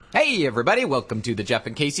Hey, everybody. Welcome to the Jeff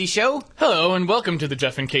and Casey Show. Hello, and welcome to the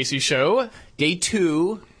Jeff and Casey Show. Day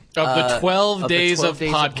 2 of the 12 days of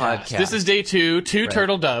podcast. This is day 2, two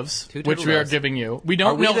turtle doves, which we are giving you. We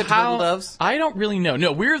don't know the how. Turtle doves? I don't really know.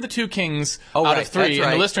 No, we're the two kings out right, of 3, that's right.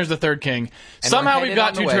 and the listener's the third king. And Somehow we're we've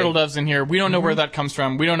got headed on 2 the way. turtle doves in here. We don't know where that comes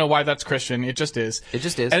from. We don't know why that's Christian. It just is. It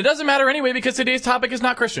just is. And it doesn't matter anyway because today's topic is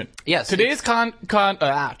not Christian. Yes. Today's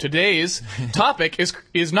today's topic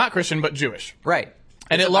is not Christian but Jewish. Right.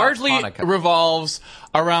 And It's it about largely Hanukkah. revolves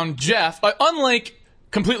around Jeff, unlike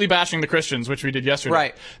completely bashing the Christians, which we did yesterday.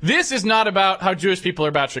 Right. This is not about how Jewish people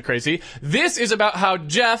are batshit crazy. This is about how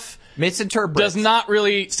Jeff Misinterprets. does not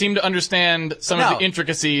really seem to understand some of the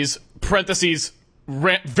intricacies, parentheses,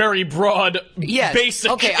 very broad,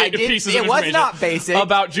 basic pieces of it was information not basic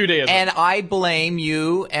about Judaism. And I blame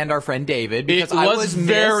you and our friend David because It I was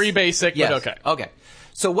very basic, yes. but okay. Okay.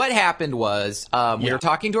 So what happened was we were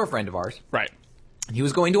talking to a friend of ours. Right. He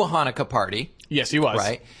was going to a Hanukkah party. Yes, he was.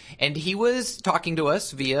 Right. And he was talking to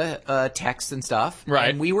us via text and stuff. Right.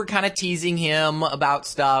 And we were kind of teasing him about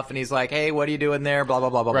stuff. And he's like, hey, what are you doing there? Blah, blah,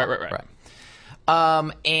 blah, blah, blah.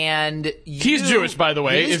 Right. And he's Jewish, by the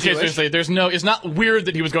way. He is in case Jewish. there's no, it's not weird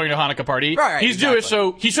that he was going to a Hanukkah party. Right, he's exactly. Jewish,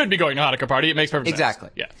 so he should be going to a Hanukkah party. It makes perfect Exactly.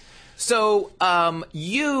 sense. Yeah. So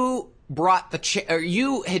you brought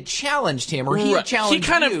you had challenged him, or he had challenged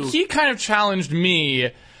you. He kind of challenged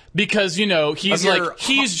me because, you know, he's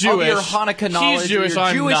he's Jewish. Of your Hanukkah knowledge, he's Jewish, your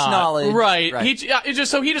I'm Jewish not. knowledge. Right. Right. He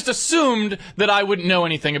just assumed that I wouldn't know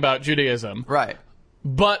anything about Judaism. Right.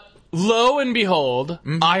 But lo and behold,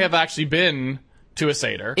 I have actually been to a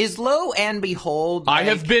Seder. Is lo and behold? I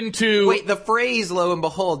have been to. Wait, the phrase "lo and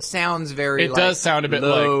behold" sounds very. It does sound a bit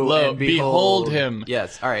like lo. Behold him.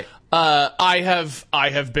 Yes. All right. I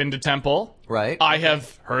have been to temple. Right. I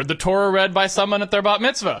have heard the Torah read by someone at their bat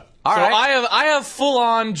mitzvah. All so right. I have full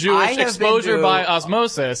on Jewish exposure by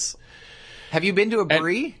osmosis. Have you been to a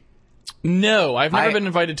brie? No, I've never been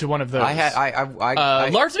invited to one of those.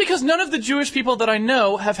 Largely because none of the Jewish people that I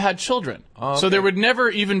know have had children. Oh, okay. So there would never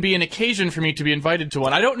even be an occasion for me to be invited to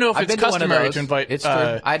one. I don't know if I've it's been to one of customary those. to invite. It's true.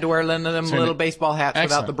 I had to wear one of them little baseball hats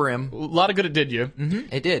without the brim. A lot of good it did you.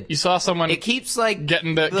 Mm-hmm. It did. You saw someone. It keeps like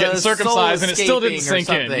getting circumcised, and it still didn't sink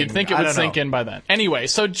in. You'd think it would sink in by then. Anyway,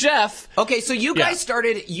 so Jeff. Okay, so you guys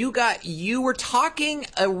started. You were talking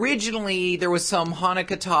originally. There was some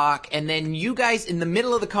Hanukkah talk, and then you guys, in the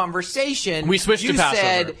middle of the conversation, we switched to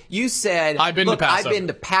Passover. You said, I've been to Passover. I've been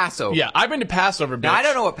to Passover. Yeah, I've been to Passover. Bitch. Now I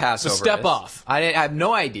don't know what Passover is. So step off. I have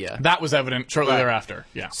no idea. That was evident shortly thereafter.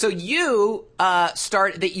 Yeah. So you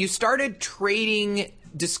started trading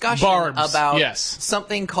discussion Barbs, about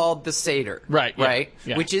something called the Seder. Right. Yeah, right.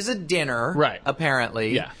 Yeah. Which is a dinner. Right.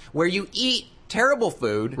 Apparently. Yeah. Where you eat terrible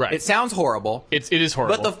food. Right. It sounds horrible. It is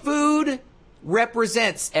horrible. But the food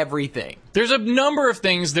represents everything. There's a number of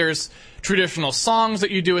things. There's traditional songs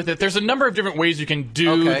that you do with it. There's a number of different ways you can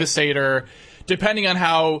do the Seder, depending on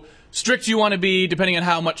how strict you want to be, depending on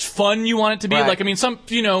how much fun you want it to be. Right. Like, I mean, some,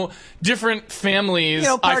 different families,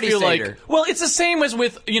 party I feel Seder. like, well, it's the same as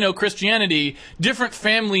with, Christianity. Different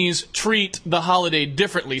families treat the holiday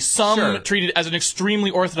differently. Some treat it as an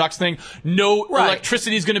extremely orthodox thing. No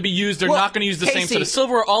electricity is going to be used. They're not going to use the same set of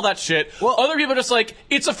silverware, all that shit. Well, other people are just like,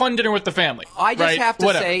 it's a fun dinner with the family. I just have to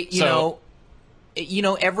Whatever. say,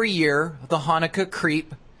 every year, the Hanukkah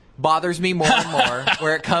creep bothers me more and more,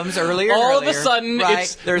 where it comes earlier and all earlier. of a sudden,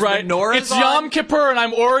 right? There's menorahs it's Yom Kippur, and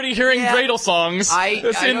I'm already hearing dreidel songs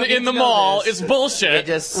in the mall. It's bullshit. It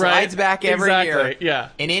just slides back every year. Yeah.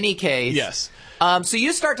 In any case, yes. So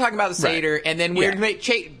you start talking about the Seder, and then we're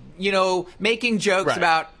making jokes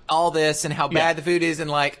about all this and how bad the food is,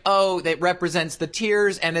 and that represents the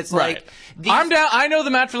tears, and it's like I'm down. I know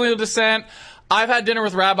the matrilineal descent. I've had dinner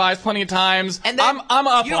with rabbis plenty of times. And then I'm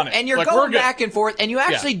up on it. And you're going back and forth, and you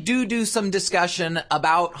actually do some discussion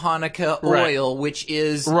about Hanukkah oil, which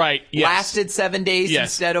is lasted 7 days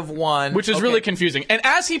instead of 1. Which is really confusing. And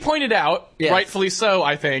as he pointed out, rightfully so,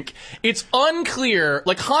 I think, it's unclear,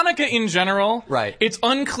 like Hanukkah in general, it's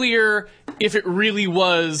unclear if it really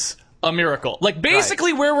was a miracle. Like,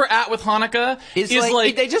 basically where we're at with Hanukkah is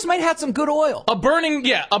like they just might have some good oil. A burning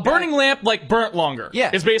lamp, burnt longer. Yeah.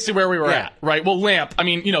 Is basically where we were at, right? Well, lamp, I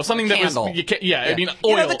mean, something that was, I mean,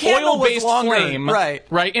 oil-based flame.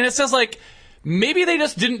 Right. And it says, maybe they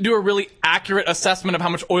just didn't do a really accurate assessment of how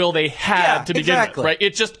much oil they had to begin with, right?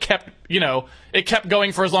 It just kept, it kept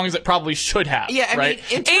going for as long as it probably should have. Yeah, I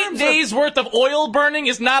right? mean, 8 days worth of oil burning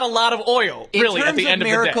is not a lot of oil, really, at the end of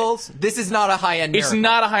miracles, the day. This is not a high-end miracle. It's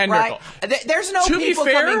not a high-end miracle. There's no people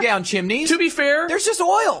coming down chimneys. To be fair, there's just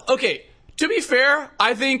oil. Okay. To be fair,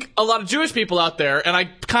 I think a lot of Jewish people out there, and I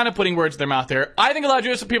kind of putting words in their mouth there, I think a lot of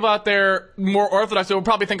Jewish people out there, more Orthodox, will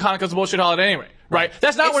probably think Hanukkah's a bullshit holiday anyway. Right?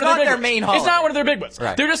 That's not one of their main holiday. It's not one of their big ones.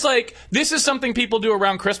 Right. They're just like, this is something people do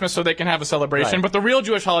around Christmas so they can have a celebration, right. but the real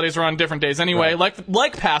Jewish holidays are on different days anyway, right.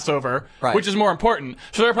 like Passover, right. which is more important.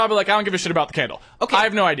 So they're probably like, I don't give a shit about the candle. Okay. I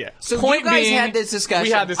have no idea. So Point you guys being, had this discussion. We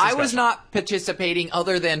had this discussion. I was not participating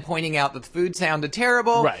other than pointing out that the food sounded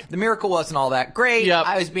terrible. Right. The miracle wasn't all that great. Yep.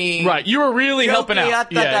 I was being... Right. You were really helping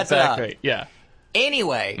out. Yeah, exactly. Yeah.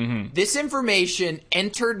 Anyway, this information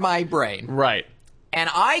entered my brain. Right. And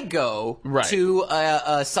I go to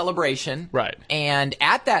a celebration. Right. And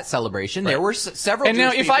at that celebration, there were several And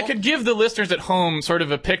now, Jewish if people. I could give the listeners at home sort of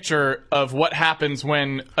a picture of what happens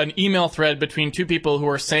when an email thread between two people who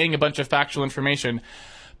are saying a bunch of factual information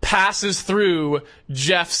passes through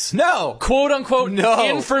Jeff's quote-unquote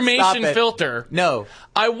information filter. No.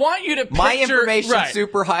 I want you to picture... My information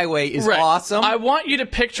superhighway is awesome. I want you to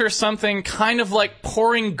picture something kind of like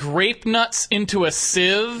pouring grape nuts into a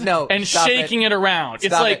sieve and shaking it around.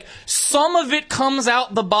 It's like some of it comes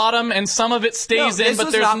out the bottom and some of it stays in,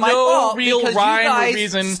 but there's no real rhyme or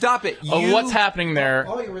reason of what's happening there.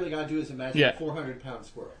 All you really got to do is imagine a 400-pound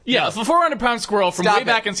squirrel. Yeah, a 400-pound squirrel from way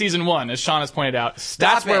back in season 1, as Sean has pointed out.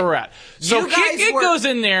 That's where we're at. So it goes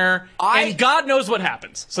in there, and God knows what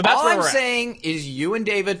happens. So that's where we're at. All I'm saying is you and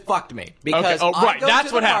David fucked me. Because I go that's to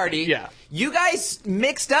the what party. Happened. Yeah. You guys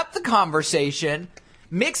mixed up the conversation,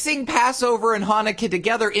 mixing Passover and Hanukkah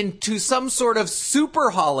together into some sort of super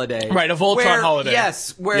holiday. Right, a Voltron holiday.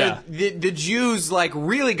 Yes, where the Jews like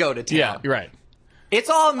really go to town. Yeah, you're right. It's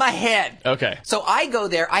all in my head. Okay. So I go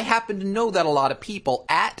there. I happen to know that a lot of people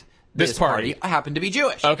at this party happen to be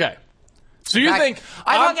Jewish. Okay. So you think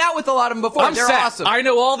I hung out with a lot of them before? They're awesome. I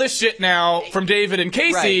know all this shit now from David and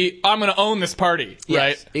Casey. I'm going to own this party,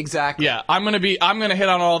 right? Exactly. Yeah, I'm going to hit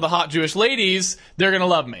on all the hot Jewish ladies. They're going to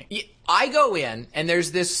love me. I go in and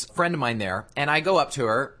there's this friend of mine there, and I go up to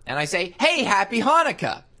her and I say, "Hey, happy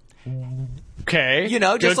Hanukkah." Okay. You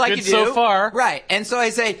know, just like you do. So far. Right. And so I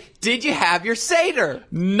say, "Did you have your Seder?"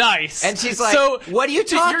 Nice. And she's like, so, "What are you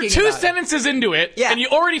talking about?" You're 2 sentences into it, and you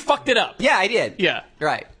already fucked it up. Yeah, I did. Yeah.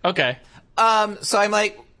 Right. Okay. So I'm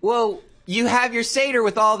like, "Well, you have your Seder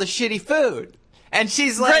with all the shitty food." And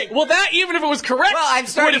she's like, "Great. Well, that even if it was correct, I'm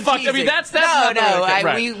starting teasing. I mean, that's no.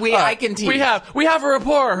 right. I can tease. We have a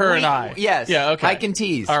rapport, her and I. Yes. Yeah. Okay. I can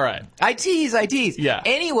tease. All right. I tease. Yeah.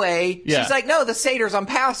 Anyway, she's like, "No, the Seder's on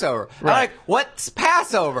Passover." Right. I'm like, "What's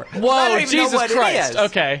Passover?" Whoa, I don't even Jesus know what Christ. It is.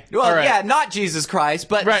 Okay. Well, all right. yeah, not Jesus Christ,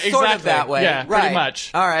 but sort of that way. Yeah. Right. Pretty much.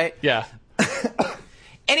 All right. Yeah.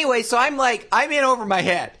 Anyway, so I'm in over my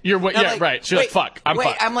head. Right. She's like, fuck, I'm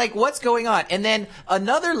fucked. I'm like, what's going on? And then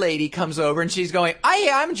another lady comes over and she's going,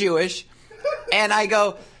 I'm Jewish. And I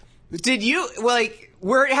go, did you,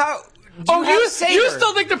 how... You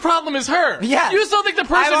still think the problem is her? Yeah. You still think the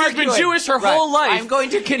person who's been Jewish her whole life I'm going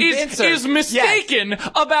to convince her. is mistaken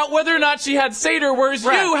about whether or not she had Seder, whereas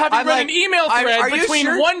you, having run an email thread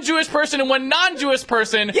between one Jewish person and one non-Jewish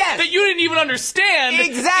person that you didn't even understand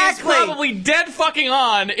is probably dead fucking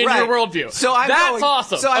on in your worldview. So That's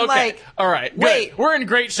awesome. So I'm like... All right, wait. Good. We're in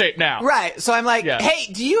great shape now. Right. So I'm like,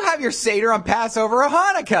 hey, do you have your Seder on Passover or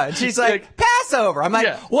Hanukkah? And she's like, Passover. I'm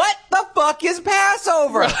like, what the fuck is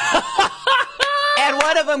Passover? And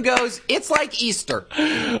one of them goes, it's like Easter.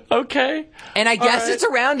 Okay. And I guess it's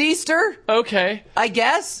around Easter. Okay. I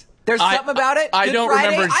guess. There's something about it. I don't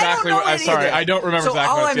remember exactly what. I'm sorry, I don't remember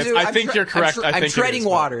exactly what it is. I think you're correct. I'm treading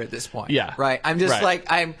water at this point. Yeah. Right. I'm just like,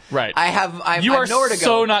 I'm. Right. You are nowhere to go.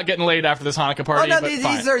 So not getting laid after this Hanukkah party. Oh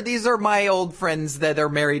no, these are my old friends that are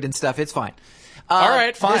married and stuff. It's fine. All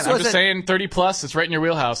right, fine. I'm just saying 30 plus. It's right in your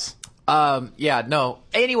wheelhouse. Yeah, no.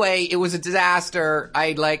 Anyway, it was a disaster.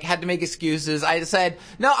 I had to make excuses. I said,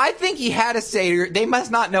 no, I think he had a Seder. They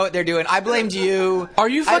must not know what they're doing. I blamed you. Are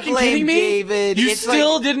you fucking kidding me? David. You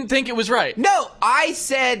still didn't think it was right? No, I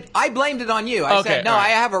said, I blamed it on you. I said, no, I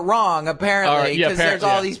have it wrong, apparently, because there's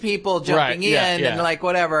all these people jumping in and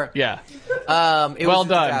whatever. Yeah. It was a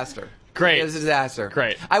disaster. Great. It was a disaster.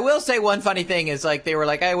 Great. I will say one funny thing is they were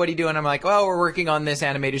like, hey, what are you doing? I'm like, well, we're working on this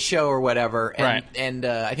animated show or whatever. And, and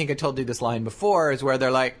I think I told you this line before is where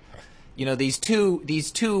they're like, these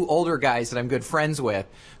two older guys that I'm good friends with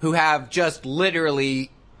who have just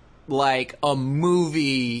literally like a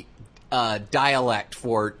movie dialect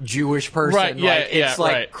for Jewish person. Right. Yeah.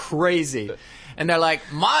 It's crazy. And they're like,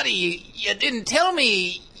 Marty, you didn't tell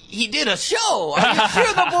me he did a show. Are you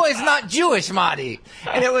sure the boy's not Jewish, Marty?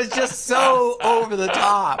 And it was just so over the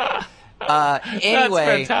top.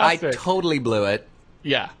 Anyway, I totally blew it.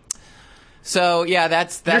 Yeah. So yeah,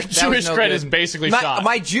 that's Your Jewish cred is basically shot.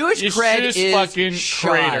 My Jewish cred is fucking shot.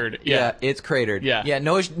 cratered. Yeah, it's cratered. Yeah.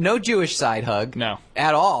 No Jewish side hug. No,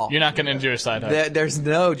 at all. You're not getting a Jewish side hug. There's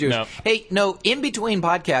no Jewish. No. Hey, no. In between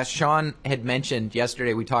podcasts, Sean had mentioned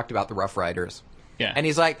yesterday we talked about the Rough Riders. Yeah, and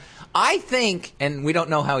he's like, I think, and we don't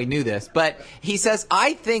know how he knew this, but he says,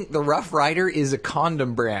 I think the Rough Rider is a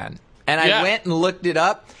condom brand. And I went and looked it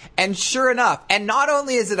up, and sure enough, and not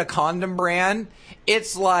only is it a condom brand,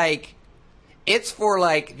 it's like. It's for,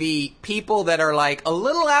 like, the people that are, like, a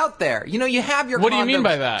little out there. You know, you have your What condoms. do you mean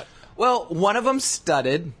by that? Well, one of them's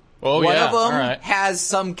studded. Oh, one yeah. of them All right. has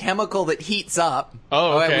some chemical that heats up.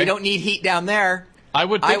 Oh, okay. We don't need heat down there. I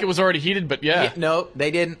would think it was already heated, but yeah. No,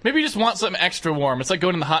 they didn't. Maybe you just want something extra warm. It's like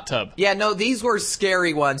going in the hot tub. Yeah, no, these were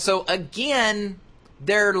scary ones. So, again,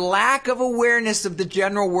 their lack of awareness of the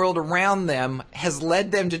general world around them has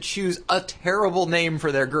led them to choose a terrible name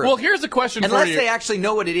for their group. Well, here's a question for you. Unless they actually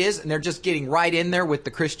know what it is and they're just getting right in there with the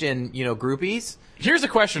Christian, groupies. Here's a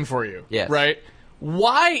question for you. Yes. Right?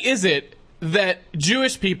 Why is it that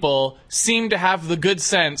Jewish people seem to have the good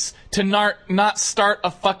sense to not start a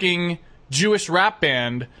fucking Jewish rap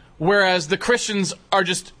band, whereas the Christians are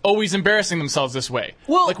just always embarrassing themselves this way?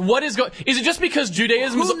 Well, like, what is is it just because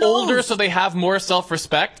Judaism is older, so they have more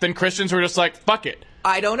self-respect than Christians who are just like, fuck it?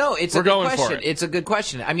 I don't know. It's a good question. For it. It's a good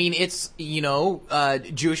question. I mean, it's,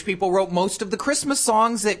 Jewish people wrote most of the Christmas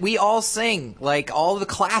songs that we all sing. Like, all the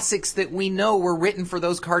classics that we know were written for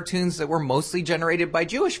those cartoons that were mostly generated by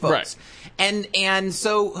Jewish folks. Right. And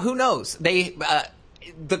so, who knows? The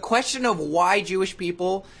question of why Jewish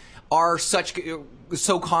people are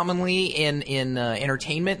so commonly in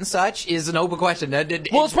entertainment and such is an open question.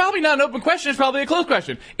 Well, it's probably not an open question. It's probably a closed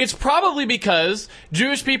question. It's probably because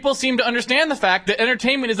Jewish people seem to understand the fact that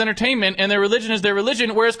entertainment is entertainment and their religion is their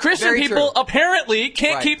religion, whereas Christian people apparently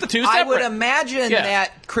can't keep the two separate. I would imagine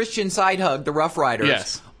that Christian Side Hug, the Rough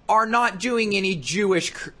Riders, are not doing any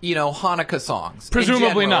Jewish, Hanukkah songs.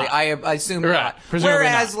 Presumably not. I assume not.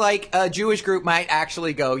 Whereas, like, a Jewish group might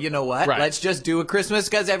actually go, you know what? Let's just do a Christmas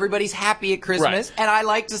because everybody's happy at Christmas. And I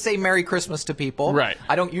like to say Merry Christmas to people.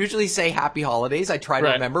 I don't usually say Happy Holidays. I try to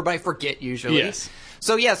remember, but I forget usually. Yes.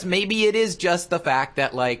 So yes, maybe it is just the fact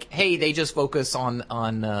that, like, hey, they just focus on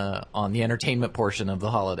the entertainment portion of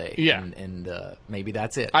the holiday. Yeah. And maybe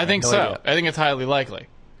that's it. I think so. I think it's highly likely.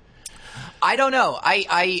 I don't know.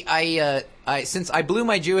 I since I blew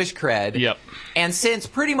my Jewish cred, and since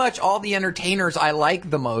pretty much all the entertainers I like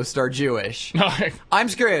the most are Jewish, I'm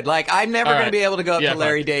screwed. Like, I'm never going to be able to go up to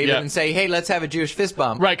Larry David and say, "Hey, let's have a Jewish fist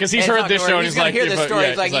bump." Right? Because he's heard this show and he's going to hear this story.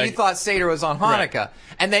 He's like, "You thought Seder was on Hanukkah,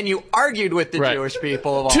 and then you argued with the Jewish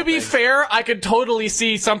people." Of all to be fair, I could totally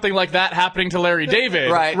see something like that happening to Larry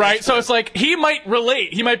David. Right? So it's like he might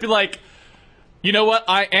relate. He might be like, you know what?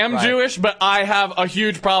 I am Jewish, but I have a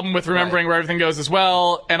huge problem with remembering where everything goes as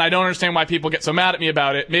well, and I don't understand why people get so mad at me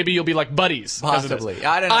about it. Maybe you'll be like buddies. Possibly.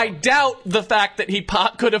 I don't know. I doubt the fact that he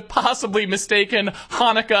could have possibly mistaken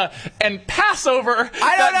Hanukkah and Passover.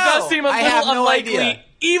 I don't know. That does seem a little unlikely, idea.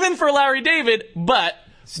 even for Larry David, but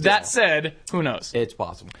that said, who knows? It's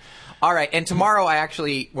possible. All right, and tomorrow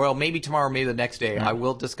maybe tomorrow, maybe the next day, I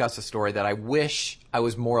will discuss a story that I wish I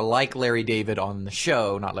was more like Larry David on the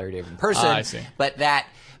show, not Larry David in person. I see. But that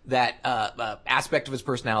aspect of his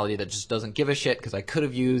personality that just doesn't give a shit, because I could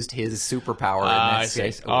have used his superpower in this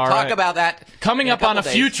case. We'll talk about that coming up on a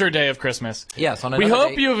future day of Christmas. Yes, on another day. We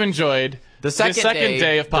hope you have enjoyed the second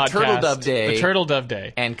day of podcast. The Turtle Dove Day. The Turtle Dove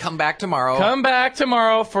Day. And come back tomorrow. Come back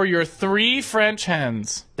tomorrow for your 3 French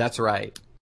hens. That's right.